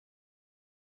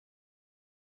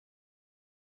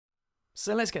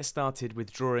So let's get started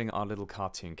with drawing our little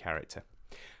cartoon character.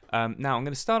 Now I'm going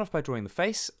to start off by drawing the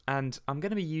face, and I'm going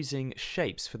to be using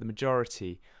shapes for the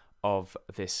majority of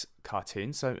this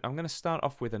cartoon. So I'm going to start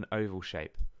off with an oval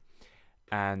shape,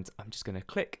 and I'm just going to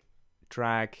click,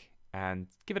 drag, and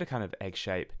give it a kind of egg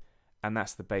shape, and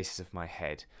that's the basis of my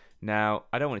head. Now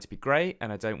I don't want it to be grey,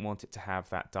 and I don't want it to have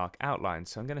that dark outline,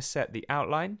 so I'm going to set the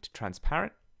outline to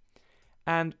transparent,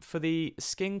 and for the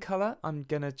skin colour I'm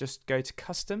going to just go to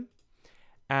custom,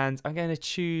 and I'm going to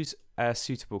choose a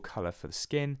suitable colour for the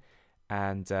skin,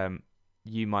 and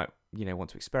you might want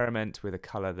to experiment with a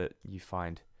colour that you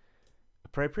find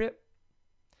appropriate.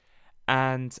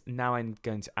 And now I'm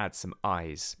going to add some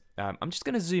eyes. I'm just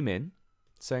going to zoom in,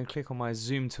 so I'm going to click on my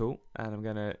zoom tool, and I'm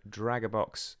going to drag a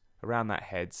box around that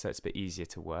head so it's a bit easier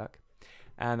to work.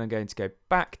 And I'm going to go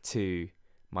back to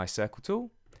my circle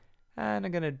tool, and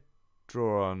I'm going to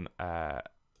draw on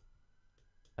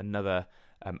another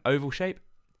oval shape.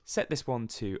 Set this one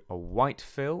to a white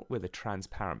fill with a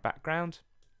transparent background.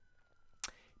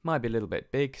 Might be a little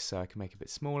bit big, so I can make it a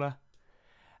bit smaller.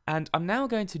 And I'm now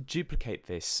going to duplicate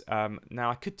this.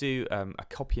 Now I could do a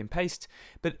copy and paste,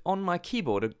 but on my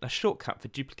keyboard a shortcut for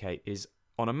duplicate is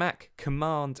on a Mac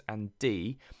Command and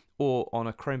D, or on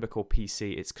a Chromebook or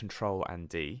PC it's Control and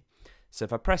D. So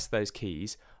if I press those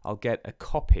keys, I'll get a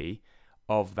copy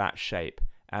of that shape,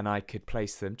 and I could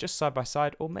place them just side by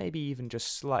side, or maybe even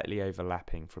just slightly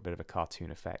overlapping for a bit of a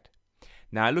cartoon effect.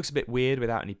 Now it looks a bit weird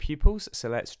without any pupils, so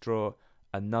let's draw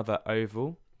another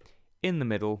oval in the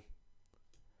middle,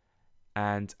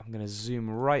 and I'm going to zoom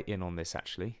right in on this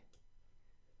actually.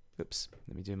 Oops,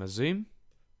 let me do my zoom.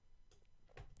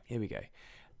 Here we go.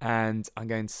 And I'm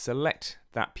going to select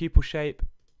that pupil shape.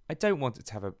 I don't want it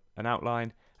to have an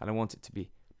outline, and I want it to be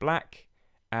black.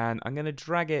 And I'm going to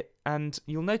drag it, and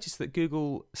you'll notice that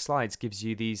Google Slides gives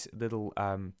you these little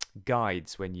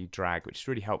guides when you drag, which is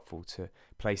really helpful to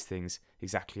place things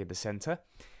exactly in the center.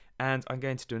 And I'm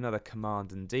going to do another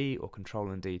Command and D or Control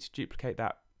and D to duplicate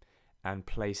that and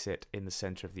place it in the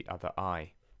center of the other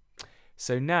eye.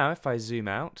 So now if I zoom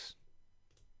out,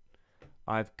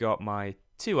 I've got my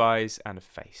two eyes and a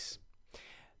face.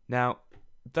 Now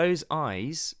those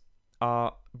eyes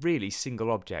are really single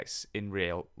objects in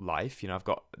real life.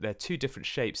 They're two different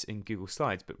shapes in Google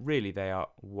Slides, but really they are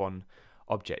one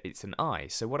object. It's an eye.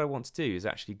 So what I want to do is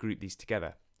actually group these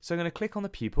together. So I'm going to click on the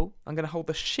pupil. I'm going to hold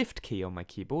the Shift key on my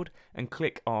keyboard and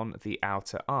click on the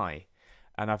outer eye.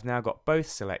 And I've now got both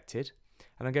selected.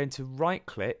 And I'm going to right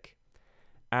click,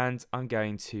 and I'm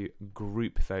going to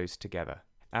group those together.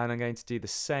 And I'm going to do the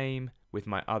same with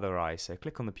my other eye. So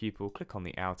click on the pupil, click on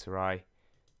the outer eye,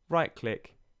 right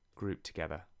click, group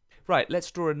together. Right,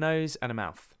 let's draw a nose and a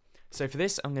mouth. So for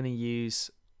this I'm going to use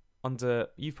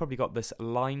you've probably got this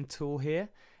line tool here,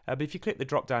 but if you click the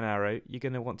drop down arrow you're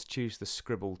going to want to choose the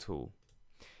scribble tool.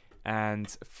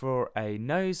 And for a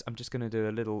nose I'm just going to do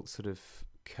a little sort of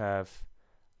curve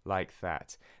like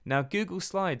that. Now Google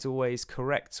Slides always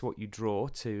corrects what you draw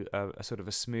to a sort of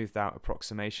a smoothed out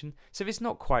approximation, so if it's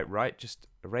not quite right just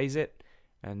erase it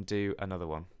and do another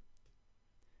one.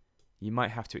 You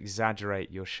might have to exaggerate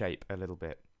your shape a little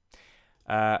bit.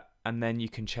 And then you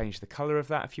can change the color of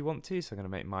that if you want to. So I'm going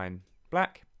to make mine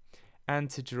black. And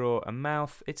to draw a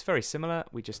mouth, it's very similar.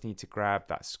 We just need to grab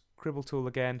that scribble tool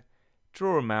again,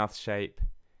 draw a mouth shape,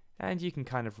 and you can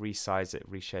kind of resize it,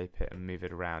 reshape it, and move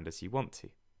it around as you want to.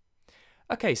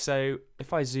 Okay, so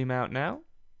if I zoom out now,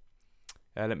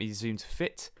 let me zoom to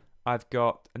fit. I've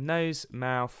got a nose,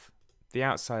 mouth, the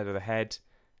outside of the head,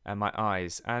 and my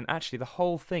eyes, and actually the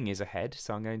whole thing is a head,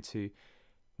 so I'm going to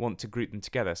want to group them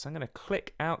together. So I'm going to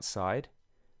click outside,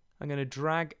 I'm going to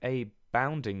drag a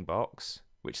bounding box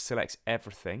which selects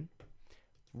everything,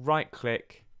 right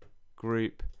click,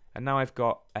 group, and now I've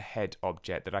got a head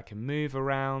object that I can move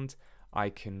around, I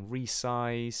can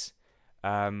resize,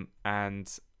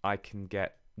 and I can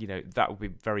get, that will be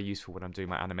very useful when I'm doing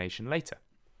my animation later.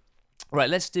 Right,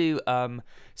 let's do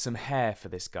some hair for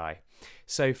this guy.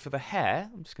 So for the hair,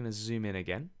 I'm just going to zoom in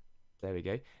again. There we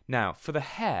go. Now for the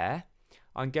hair,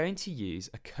 I'm going to use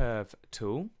a curve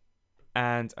tool,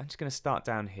 and I'm just going to start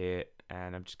down here,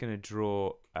 and I'm just going to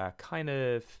draw a kind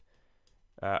of,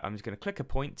 I'm just going to click a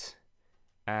point,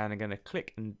 and I'm going to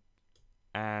click,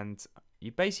 and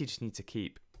you basically just need to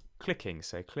keep clicking.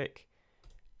 So click,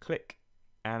 click,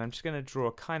 and I'm just going to draw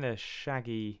a kind of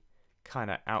shaggy kind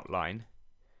of outline,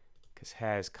 because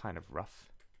hair is kind of rough.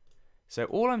 So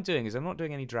all I'm doing is I'm not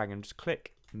doing any dragging, I'm just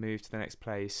click, move to the next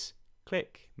place,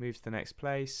 click, move to the next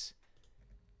place.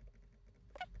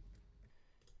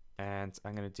 And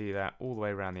I'm going to do that all the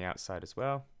way around the outside as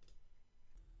well.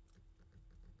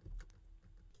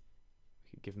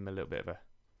 We could give him a little bit of a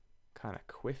kind of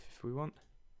quiff if we want.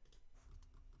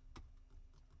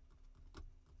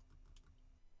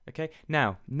 Okay,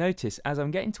 now notice as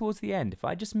I'm getting towards the end, if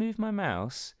I just move my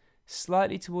mouse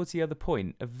slightly towards the other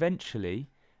point, eventually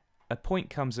a point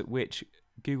comes at which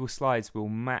Google Slides will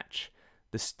match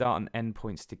the start and end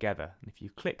points together. And if you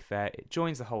click there, it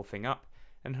joins the whole thing up,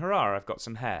 and hurrah, I've got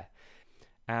some hair.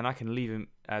 And I can leave him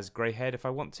as grey haired if I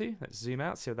want to. Let's zoom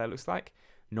out, see what that looks like.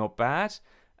 Not bad,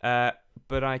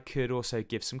 but I could also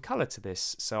give some colour to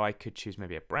this. So I could choose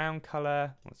maybe a brown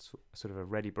colour, sort of a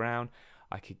reddy brown.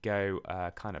 I could go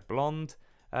kind of blonde.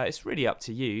 It's really up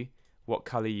to you what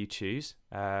colour you choose.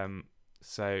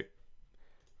 So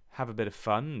have a bit of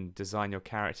fun and design your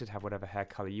character to have whatever hair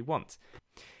colour you want.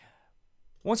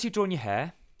 Once you've drawn your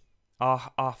hair,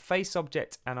 our face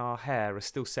object and our hair are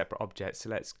still separate objects. So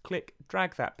let's click,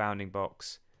 drag that bounding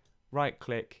box, right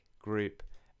click, group,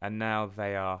 and now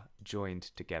they are joined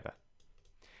together.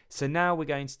 So now we're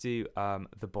going to do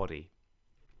the body.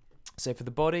 So for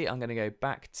the body, I'm going to go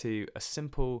back to a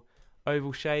simple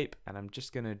oval shape, and I'm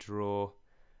just going to draw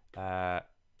a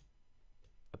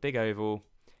big oval,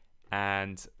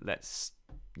 and let's,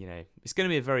 it's going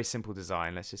to be a very simple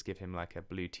design. Let's just give him like a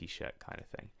blue t-shirt kind of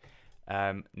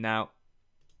thing. Now,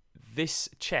 this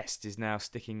chest is now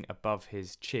sticking above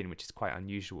his chin, which is quite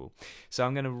unusual. So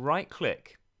I'm going to right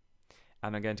click,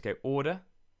 and I'm going to go Order,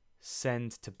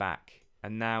 Send to Back,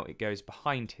 and now it goes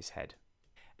behind his head.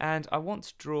 And I want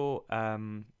to draw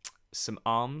some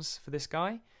arms for this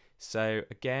guy. So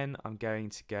again, I'm going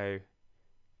to go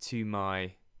to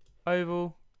my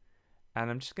oval, and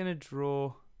I'm just going to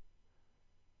draw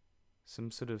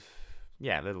some sort of,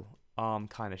 little arm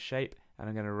kind of shape, and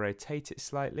I'm going to rotate it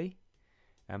slightly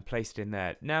and place it in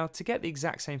there. Now, to get the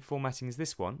exact same formatting as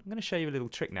this one, I'm going to show you a little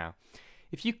trick now.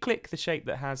 If you click the shape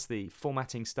that has the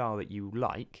formatting style that you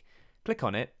like, click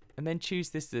on it, and then choose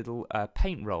this little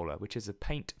paint roller, which is a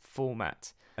paint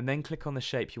format, and then click on the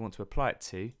shape you want to apply it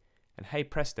to, and hey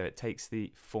presto, it takes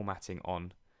the formatting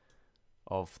on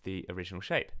of the original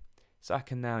shape. So I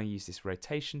can now use this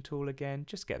rotation tool again,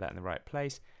 just get that in the right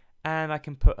place, and I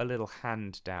can put a little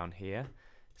hand down here.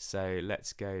 So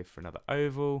let's go for another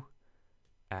oval,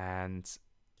 and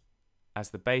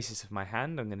as the basis of my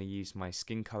hand, I'm going to use my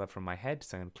skin color from my head.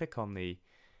 So I'm going to click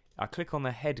on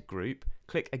the head group,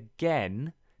 click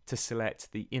again to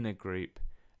select the inner group,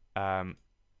 to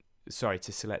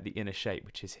select the inner shape,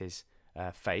 which is his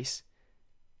face.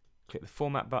 Click the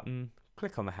format button,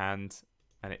 click on the hand,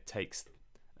 and it takes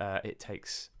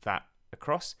that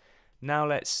across. Now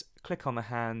let's click on the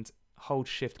hand, hold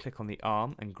shift, click on the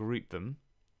arm, and group them.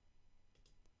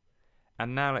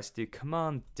 And now let's do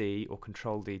Command D or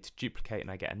Control D to duplicate,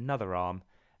 and I get another arm,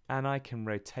 and I can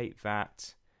rotate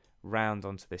that round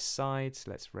onto this side. So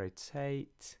let's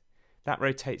rotate. That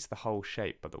rotates the whole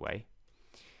shape, by the way,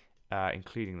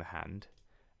 including the hand.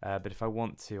 But if I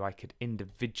want to, I could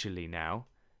individually now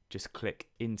just click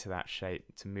into that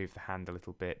shape to move the hand a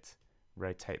little bit,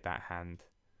 rotate that hand,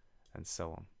 and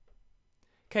so on.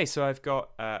 Okay, so I've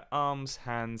got arms,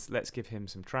 hands. Let's give him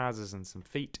some trousers and some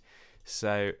feet.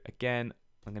 So again,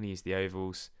 I'm going to use the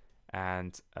ovals,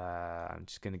 and I'm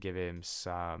just going to give him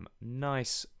some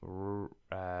nice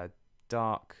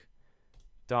dark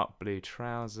blue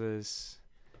trousers.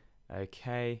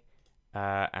 Okay,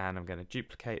 and I'm going to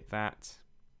duplicate that,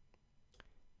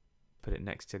 put it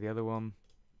next to the other one.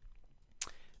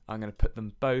 I'm going to put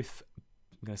them both,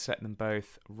 I'm going to select them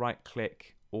both, right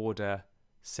click, Order,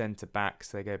 Send to Back,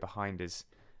 so they go behind his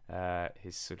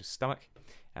sort of stomach.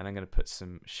 And I'm going to put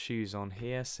some shoes on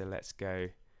here, so let's go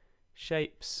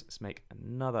shapes. Let's make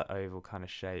another oval kind of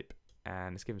shape,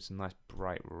 and let's give him some nice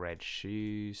bright red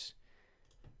shoes.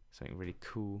 Something really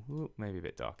cool. Ooh, maybe a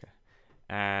bit darker.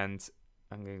 And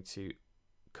I'm going to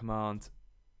Command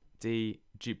D,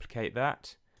 duplicate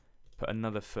that, put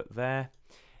another foot there.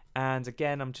 And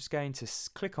again, I'm just going to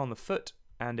click on the foot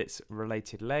and its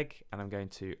related leg, and I'm going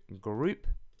to group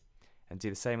and do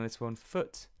the same on this one.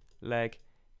 Foot, leg,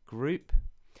 group.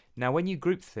 Now, when you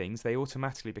group things, they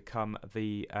automatically become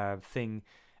the thing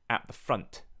at the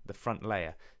front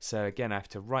layer. So again, I have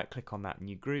to right click on that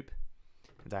new group,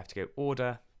 and I have to go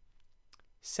Order,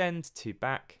 Send to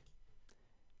Back,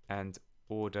 and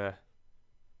Order,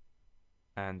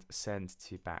 and Send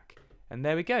to Back. And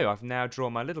there we go. I've now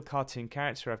drawn my little cartoon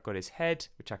character. I've got his head,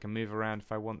 which I can move around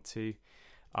if I want to.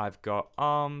 I've got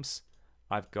arms,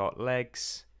 I've got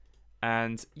legs,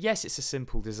 and yes, it's a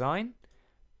simple design.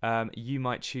 You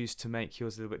might choose to make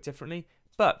yours a little bit differently,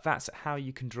 but that's how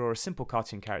you can draw a simple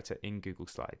cartoon character in Google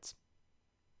Slides.